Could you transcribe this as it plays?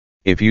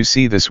If you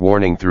see this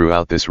warning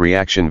throughout this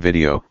reaction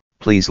video,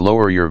 please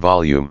lower your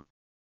volume.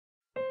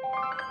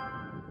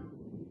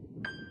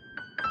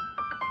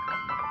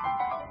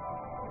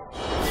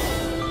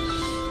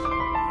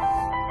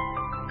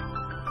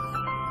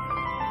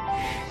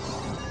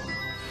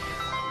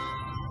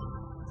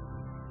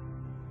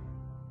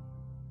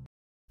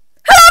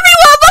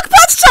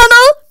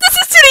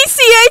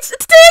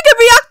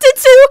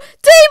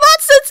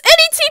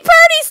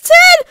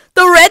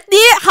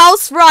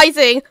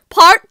 Rising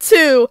Part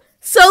 2.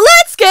 So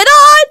let's get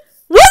on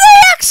with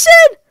the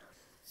action!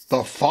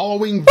 The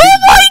following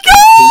video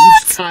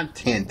contains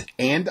content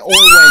and or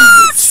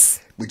language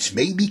which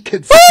may be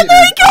considered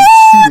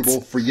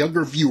unsuitable for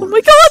younger viewers. Oh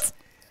my god!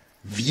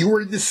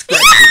 Viewer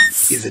discretion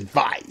is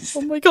advised.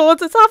 Oh my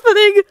god, it's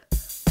happening!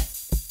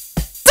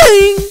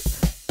 Ding!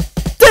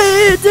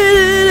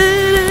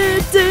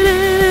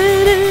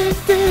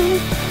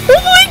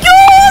 Oh my god!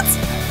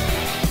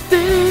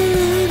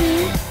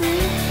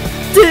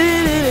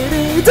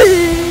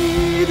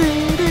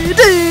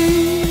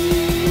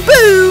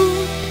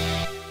 Boom!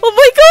 Oh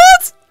my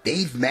god!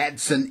 Dave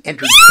Madson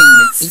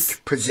Entertainment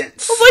Inc.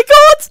 presents. Oh my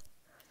god!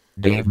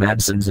 Dave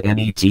Madson's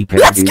NET Let's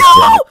Parodies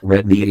go!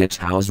 Red NYET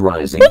House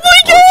Rising. Oh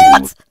my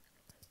god!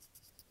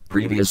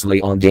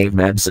 Previously on Dave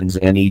Madson's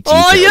NET Oh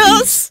Parodies.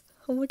 yes!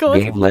 Oh my god.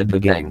 Dave led the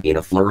gang in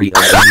a flurry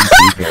of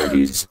NET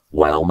parodies,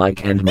 while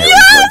Mike and Mary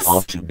went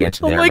off to get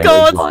their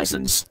marriage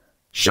license.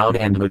 Sean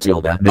and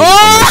Matilda made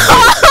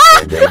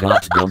and they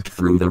got dumped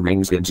through the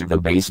rings into the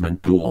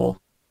basement pool.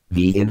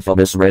 The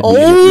infamous Red NYET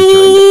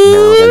returned,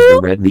 now as the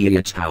Red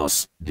NYET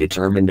House,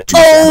 determined to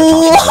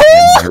sabotage Mike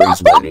and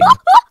Mary's wedding.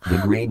 The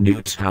Green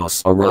Newt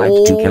House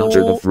arrived to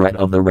counter the threat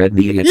of the Red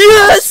NYET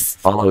House,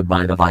 followed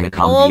by the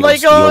Viacom of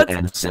Steel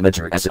and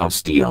Scimitar of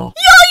Steel.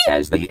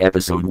 As the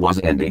episode was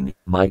ending,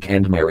 Mike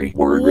and Mary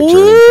were returning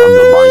from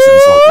the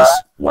license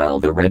office, while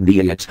the Red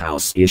NYET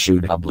House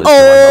issued a blistering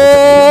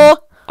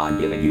ultimatum. I'm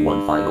giving you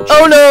one final chance.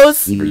 Oh no!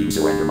 Either you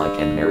surrender Mike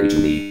and Mary to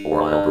me,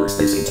 or I'll burst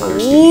this entire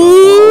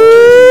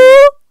studio.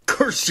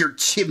 Curse your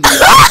chimney,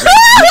 Red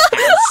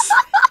House!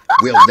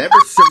 We'll never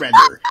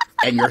surrender,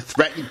 and your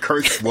threatened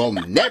curse will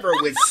never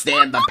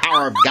withstand the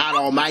power of God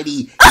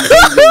Almighty, His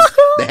angels,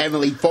 the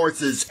heavenly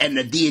forces, and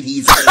the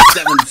deities of the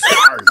 7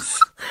 stars.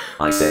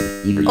 I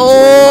said, either you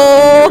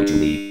surrender Mike and Mary to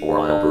me, or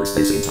I'll burst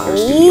this entire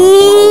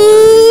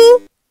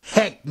studio.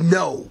 Heck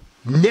no!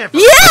 Never!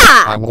 Yeah!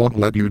 I won't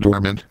let you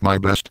torment my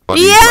best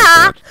buddy Yeah!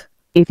 like that.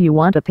 If you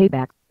want a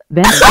payback,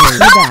 then pay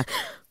back.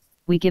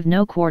 We give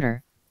no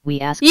quarter. We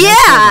ask no Yeah!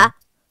 quarter.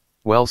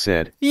 Well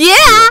said.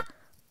 Yeah!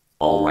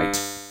 Alright,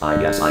 I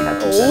guess I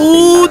have to settle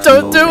Oh, things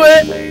don't do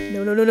it! way.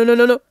 No, no, no, no, no,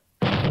 no, no.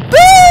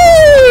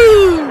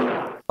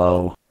 Boo!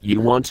 Oh,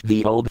 you want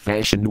the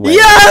old-fashioned way?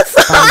 Yes!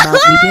 How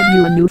about we give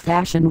you a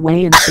new-fashioned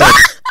way instead?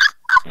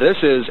 This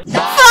is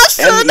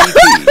Fashion!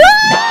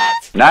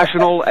 NET,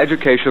 National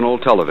Educational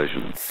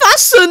Television.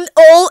 Fashion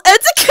all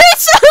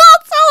educational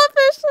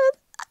television!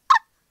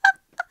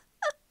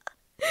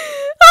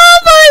 Oh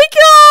my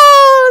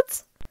god!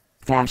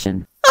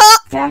 Fashion.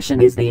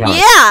 Fashion is the art.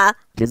 Yeah!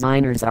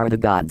 Designers are the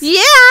gods.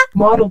 Yeah!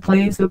 Model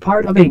plays the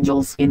part of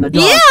angels in the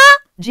dark. Yeah!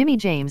 Jimmy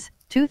James,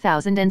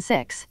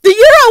 2006. The year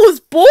I was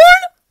born?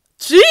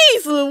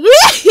 Jeez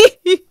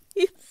Louise!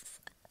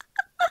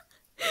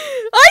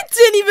 I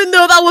didn't even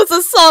know that was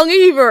a song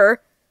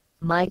either!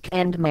 Mike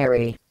and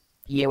Mary,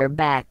 you're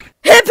back.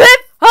 Hip hip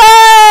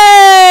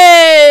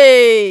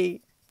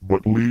hey!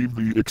 But leave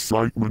the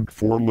excitement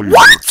for later.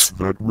 What?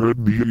 That Red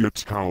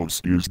NYET House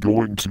is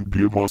going to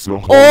give us a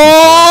heart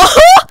Oh!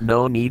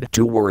 No need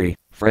to worry,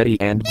 Freddy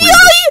and Yay!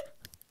 Brutus.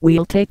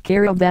 We'll take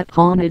care of that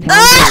haunted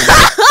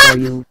house for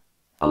you.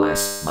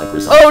 Alas,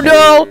 Microsoft. Oh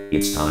no!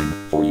 It's time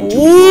for you to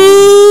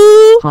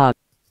Ooh! Hot.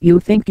 You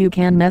think you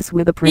can mess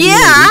with a pretty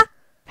Yeah! lady?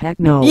 Heck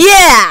no.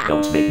 Yeah!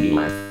 Don't make me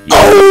laugh.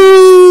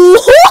 Oh!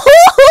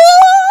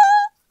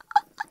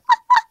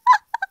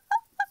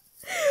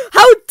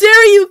 How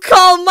dare you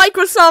call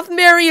Microsoft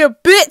Mary a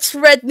bitch,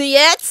 Red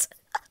NYET?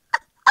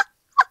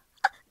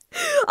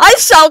 I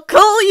shall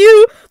call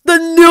you the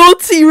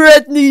naughty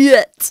Red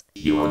NYET.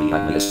 You are the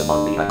ugliest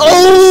among the ugly.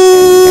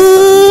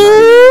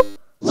 Oh!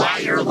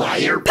 Liar,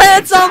 liar,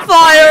 Pants on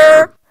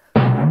fire!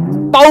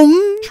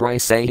 Boom! Try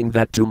saying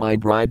that to my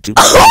bride to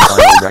be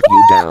I'll wreck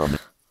you down.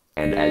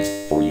 And as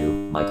for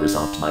you,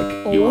 Microsoft Mike,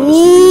 you are the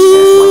stupidest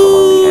ass wipe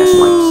among the ass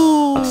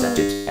wipes. Accept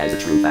it as a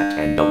true fact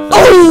and don't deny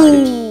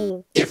it.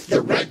 Oh! If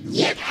the Red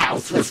NYET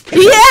House was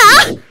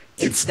Yeah!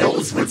 its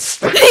nose would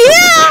stretch Yeah!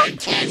 from the Grand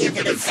Canyon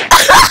to the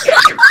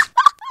second.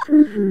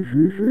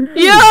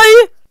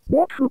 Yay!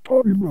 Watch your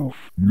potty mouth,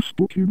 you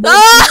spooky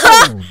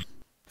Ah! monster.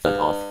 Fuck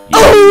off. You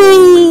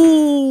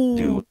Oh!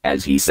 do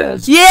as he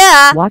says.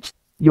 Yeah! Watch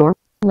your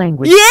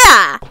language.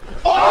 Yeah!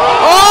 Oh!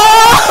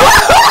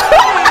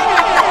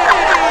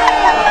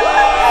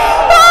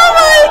 Oh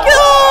my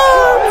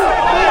god!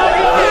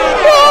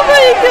 Oh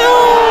my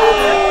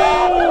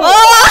god! Oh!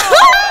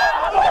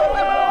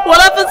 What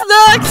happens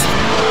next?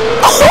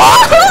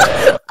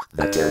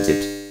 That turns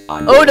it.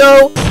 I'm Oh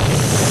no!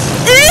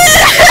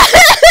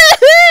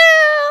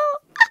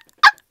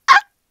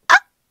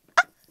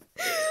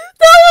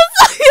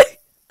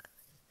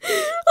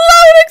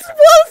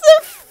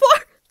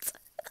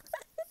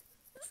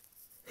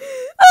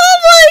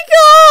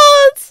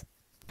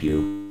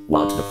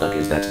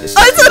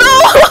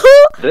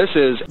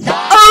 This is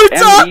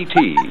Oda!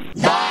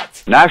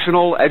 NET,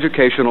 National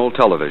Educational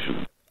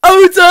Television.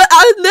 Oda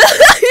and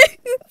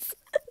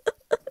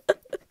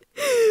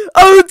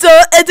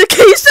Oda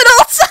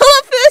Educational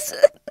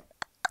Television!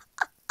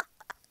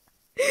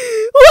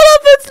 What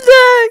happens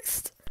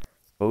next?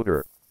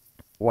 Odor.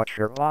 What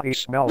your body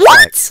smells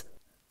What? like.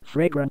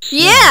 Fragrance.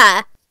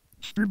 Yeah!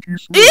 Stinky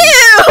smell.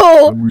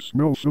 Ew! And we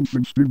smell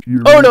something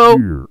stinkier Oh, right no.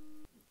 here.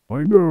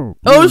 I know.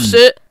 Oh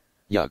shit.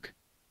 Yuck.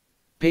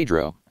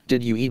 Pedro,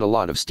 did you eat a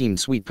lot of steamed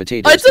sweet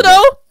potatoes? I don't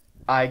know.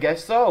 I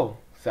guess so.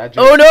 Cedric.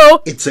 Oh no.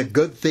 It's a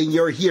good thing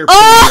you're here,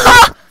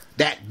 Ah! Pedro.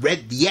 That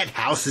red NYET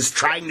house is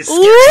trying to scare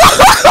you.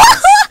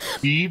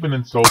 He even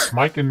insults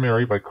Mike and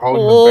Mary by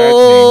calling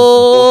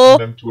Oh. them bad names and forcing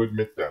them to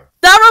admit them.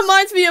 That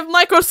reminds me of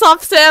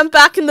Microsoft Sam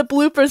back in the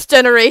bloopers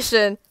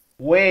generation.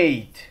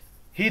 Wait.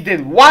 He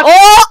did what?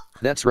 Oh!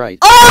 That's right.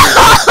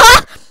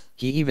 Oh!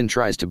 He even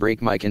tries to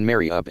break Mike and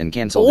Mary up and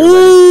cancel their wedding.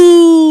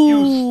 Ooh!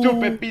 You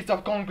stupid piece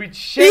of concrete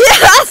shit.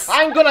 Yes!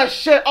 I'm gonna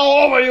shit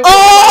all over you.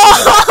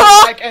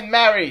 Oh! Mike and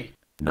Mary.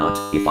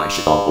 Not if I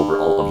shit all over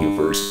all of you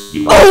first,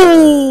 you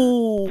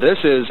Oh! This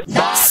is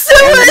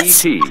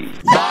Sewage!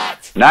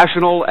 NET,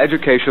 National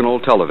Educational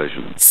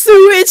Television.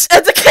 Sewage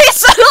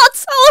Educational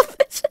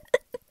Television!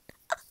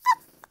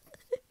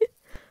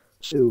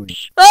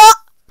 Sewage. Oh!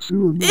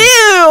 Sewer milk.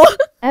 Ew!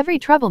 Every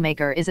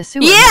troublemaker is a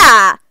sewer.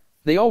 Yeah!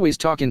 They always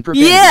talk in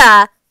profanity.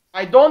 Yeah!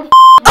 I don't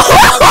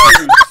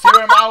bother you,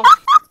 sewer mouth.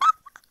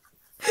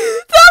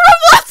 That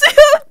reminds me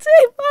of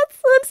Dave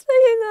Madson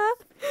saying that.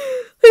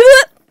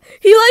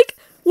 He like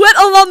went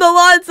along the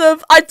lines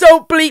of, "I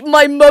don't bleep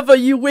my mother,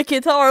 you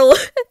wicked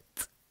harlot."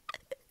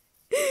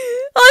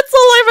 That's all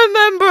I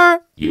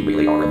remember. You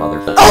really are a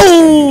motherfucker.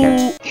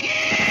 Oh!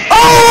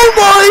 Oh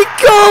my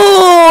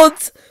god!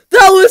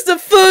 That was the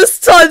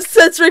first time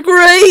Cedric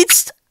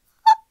raged.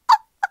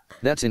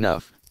 That's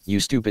enough, you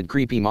stupid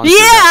creepy monster.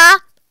 Yeah!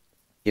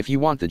 If you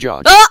want the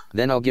Jodge, Ah!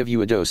 then I'll give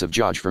you a dose of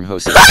Jodge from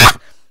Jose.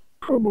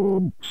 Come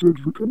on,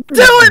 Cedric and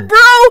Do it,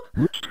 bro!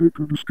 Let's take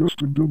a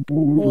disgusting dump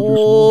all over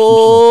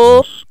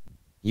Oh. this monster.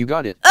 You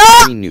got it.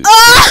 Ah! Green news.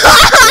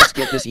 Ah! Let's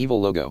get this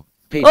evil logo.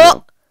 Pedro.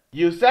 Oh.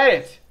 You said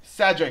it,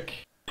 Cedric.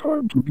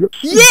 Time to get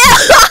sick.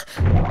 Yeah!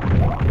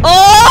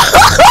 Oh!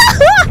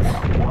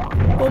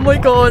 Oh my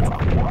god.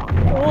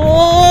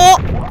 Oh!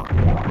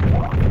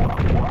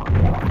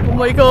 Oh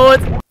my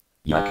god.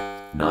 Yuck.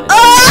 Not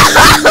Ah!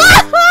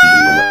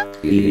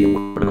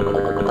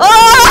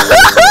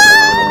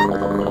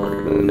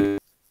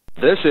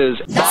 This is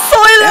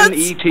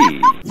Silence!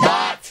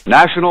 NET,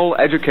 National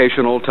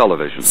Educational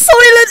Television.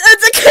 Silent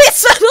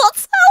Educational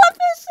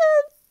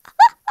Television!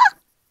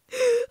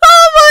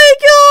 Oh my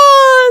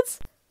god!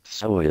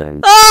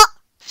 Soylent. Ah!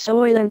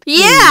 Soylent.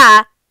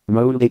 Yeah!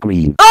 Moldy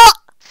green. Oh!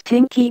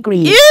 Stinky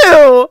green.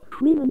 Ew!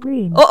 Green and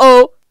green.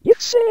 Uh-oh. If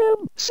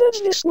Sam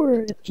says this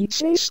word, he'd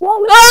say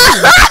swallow.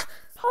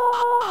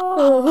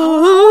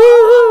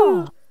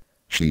 Ah!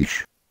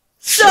 Sheesh.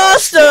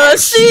 Just a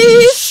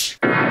sheesh!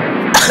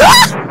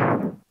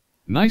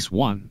 Nice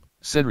one,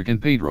 Cedric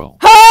and Pedro.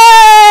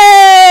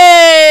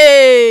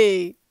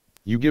 Hey!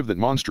 You give that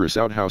monstrous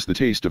outhouse the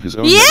taste of his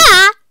own.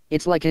 Yeah!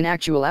 It's like an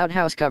actual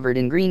outhouse covered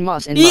in green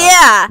moss and mud.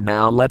 Yeah!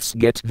 Now let's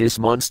get this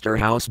monster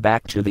house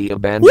back to the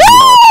abandoned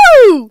lot.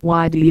 Woo!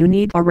 Why do you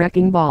need a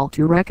wrecking ball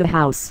to wreck a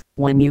house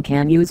when you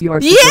can use your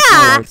Yeah!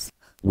 superpowers?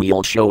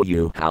 We'll show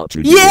you how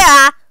to do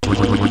Yeah!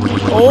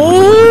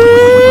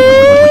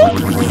 Oh!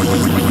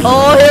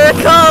 Oh, here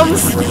it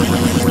comes!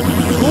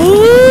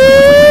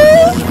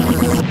 Ooh!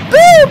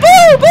 Boo!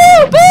 Boo! Boo!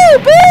 Boo!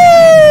 Boo!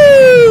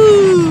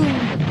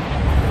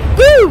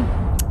 Boom!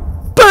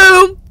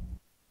 Boom!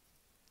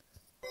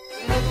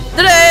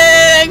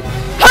 Da-ding!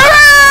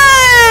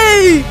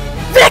 Hooray!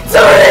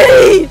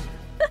 Victory!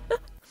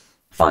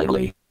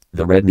 Finally,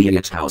 the Red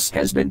NYET house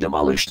has been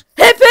demolished.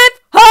 Hip hip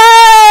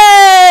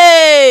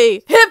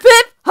hooray! Hip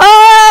hip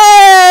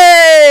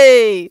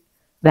hooray!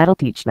 That'll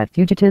teach that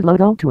fugitive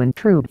Lodo to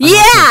intrude.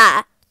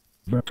 Yeah!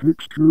 That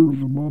takes care of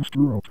the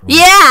monster outhouse.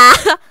 Yeah!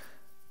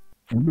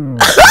 For now,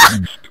 at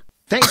least.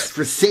 Thanks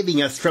for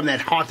saving us from that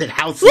haunted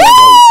house. Woo!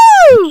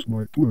 It's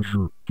my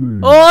pleasure,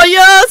 Dave. Oh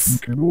yes! You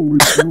can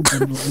always count on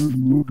the Red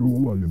Logo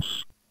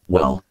Alliance.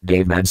 Well,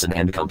 Dave Madson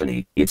and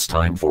company, it's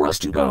time for us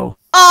to go.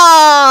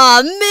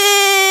 Aw,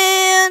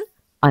 man!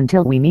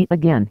 Until we meet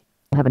again,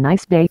 have a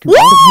nice day to Woo!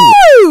 all of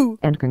you.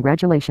 And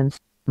congratulations,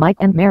 Mike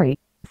and Mary,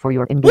 for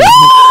your engagement.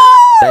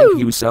 Thank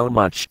you so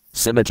much,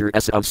 Scimitar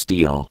S of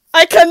Steel.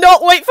 I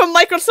cannot wait for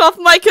Microsoft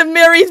Mike and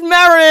Mary's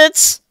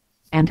marriage!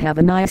 And have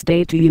a nice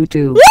day to you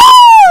too.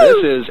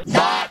 This is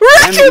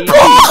Wrecking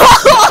Ball!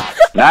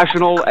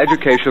 National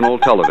Educational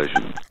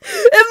Television.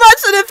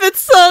 Imagine if it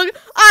sung,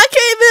 I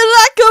came in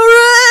like a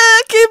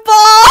wrecking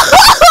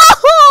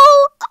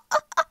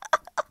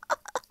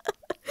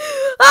ball!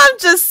 I'm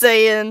just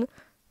saying.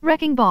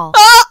 Wrecking ball.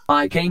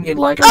 I came in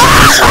like a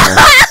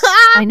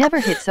I never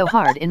hit so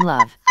hard in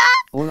love.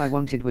 All I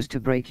wanted was to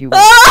break you.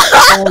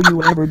 All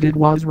you ever did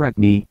was wreck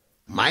me.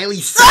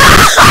 Miley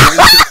Cyrus.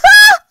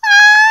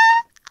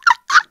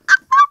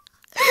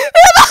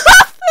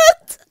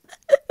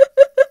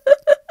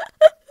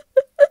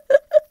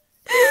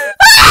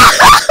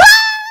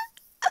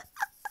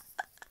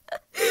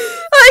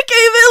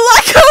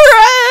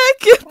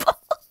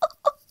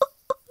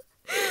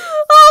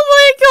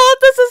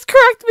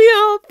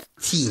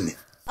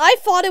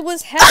 thought it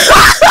was Hannah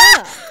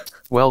Montana.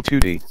 Well,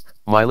 Tootie,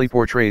 Miley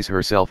portrays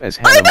herself as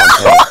Hannah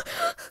Montana.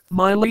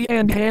 Miley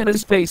and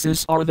Hannah's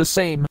faces are the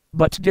same,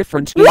 but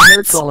different in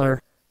hair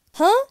color.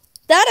 Huh?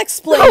 That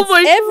explains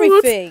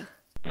everything.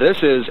 This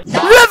is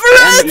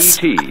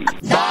Reverence!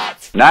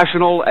 NET,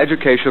 National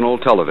Educational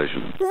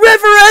Television.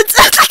 Reverence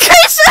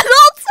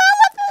Educational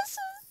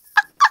Television!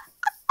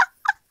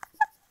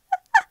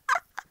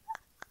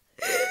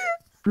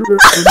 Good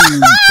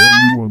afternoon,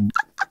 everyone.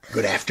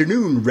 Good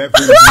afternoon,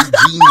 Reverend Blue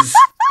Jeans.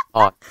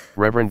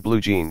 Reverend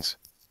Blue Jeans.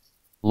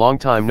 Long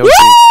time no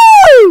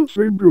see.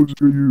 Same goes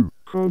to you,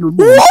 Connor.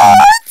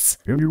 What?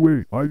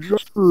 Anyway, I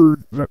just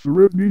heard that the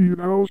Red Media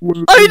House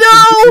was I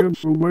know! to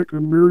cancel Mike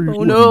and Mary's Oh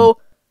wedding. no.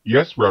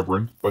 Yes,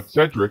 Reverend, but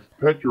Cedric,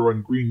 Pedro,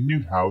 and Green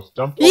Newhouse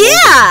dumped all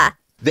Yeah! over him.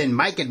 Then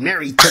Mike and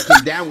Mary took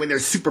him down with their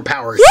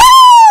superpowers.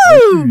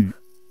 Woo!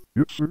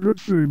 It's a good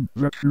thing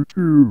that you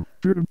two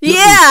didn't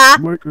Yeah!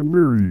 Mike and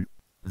Mary.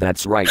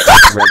 That's right,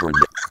 Reverend.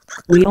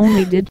 We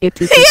only did it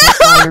to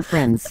protect our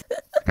friends.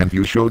 And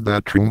you showed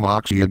that true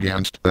moxie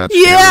against that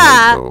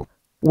Yeah! stereotype.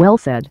 Well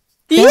said.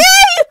 Yay!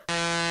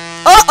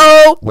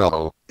 Uh-oh!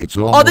 Well, it's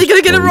Are almost they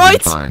gonna get it closing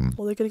right? time.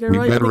 Are they gonna get it We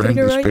right? Are better they gonna end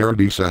get it this right?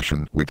 parody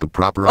session with the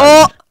proper Oh!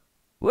 item.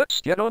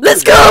 Let's get on.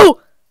 Let's go!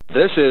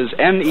 This is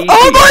NET,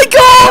 Oh my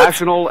god!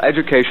 National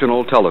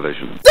Educational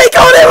Television. They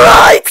got it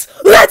right!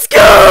 Let's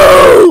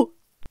go!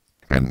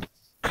 And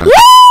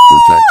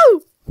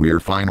Woo! we're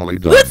finally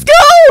done. Let's go!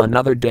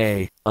 Another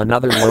day,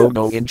 another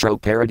logo intro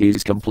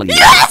parodies complete.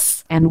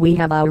 Yes! And we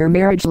have our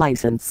marriage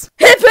license.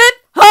 Hip hip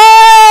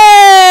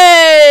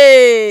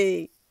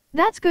hey!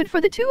 That's good for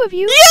the two of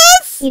you.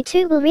 Yes! You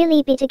two will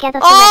really be together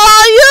forever.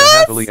 Oh, yes!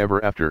 Happily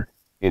ever after,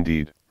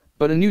 indeed.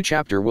 But a new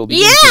chapter will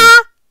begin. Yeah! soon.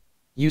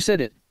 You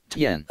said it,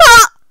 Tien.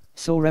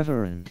 So,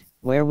 Reverend,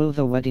 where will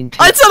the wedding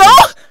take I don't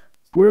know!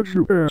 Glad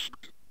you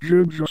asked,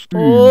 Jen Justine.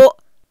 Oh.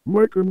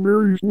 Mike and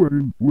Mary's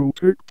wedding will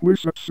take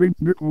place at St.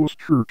 Nicholas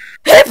Church.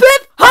 Hip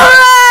hip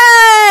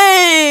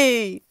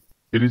hooray!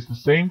 It is the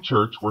same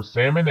church where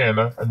Sam and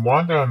Anna and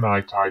Wanda and I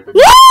tied the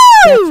Woo!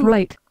 That's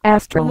right,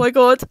 Astro. Oh my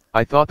god.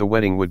 I thought the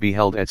wedding would be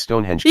held at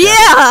Stonehenge Chapel.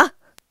 Yeah!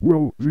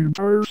 Well, the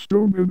entire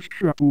Stonehenge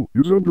Chapel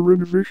is under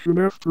renovation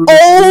after the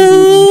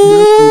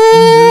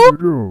Oh! 2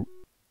 years ago.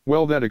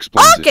 Well, that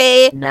explains it.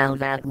 Okay. Now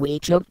that we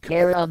took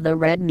care of the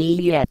Red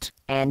NYET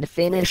and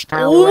finished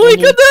our Oh my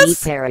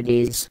goodness!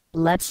 parodies,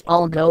 let's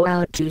all go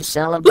out to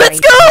celebrate Let's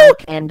go!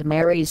 Mike and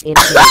Mary's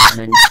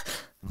engagement.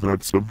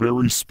 That's a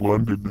very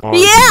splendid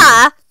idea.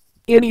 Yeah!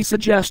 Any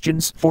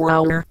suggestions for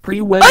our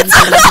pre-wedding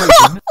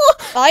celebration?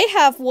 I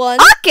have one.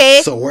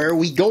 Okay. So where are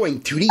we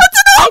going, Tootie?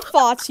 I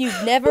thought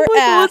you'd never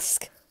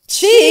ask.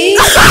 Cheese!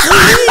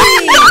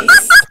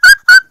 Louise!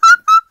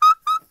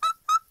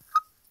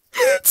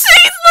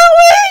 Cheese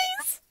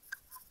Louise!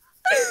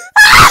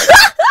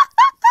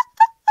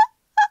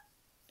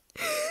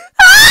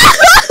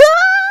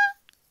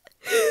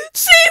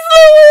 Cheese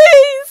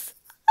Louise!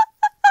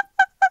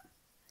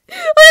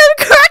 I am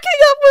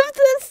cracking up with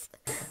this!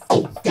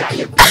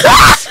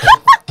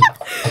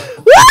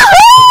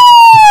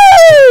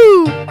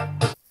 Woohoo!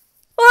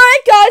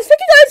 Alright guys, thank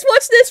you guys for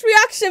watching this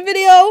reaction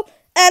video,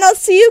 and I'll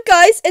see you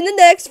guys in the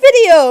next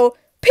video.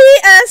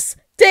 P.S.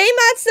 Dave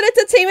Madson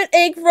Entertainment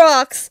Inc.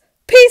 rocks.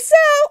 Peace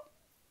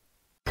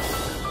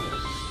out!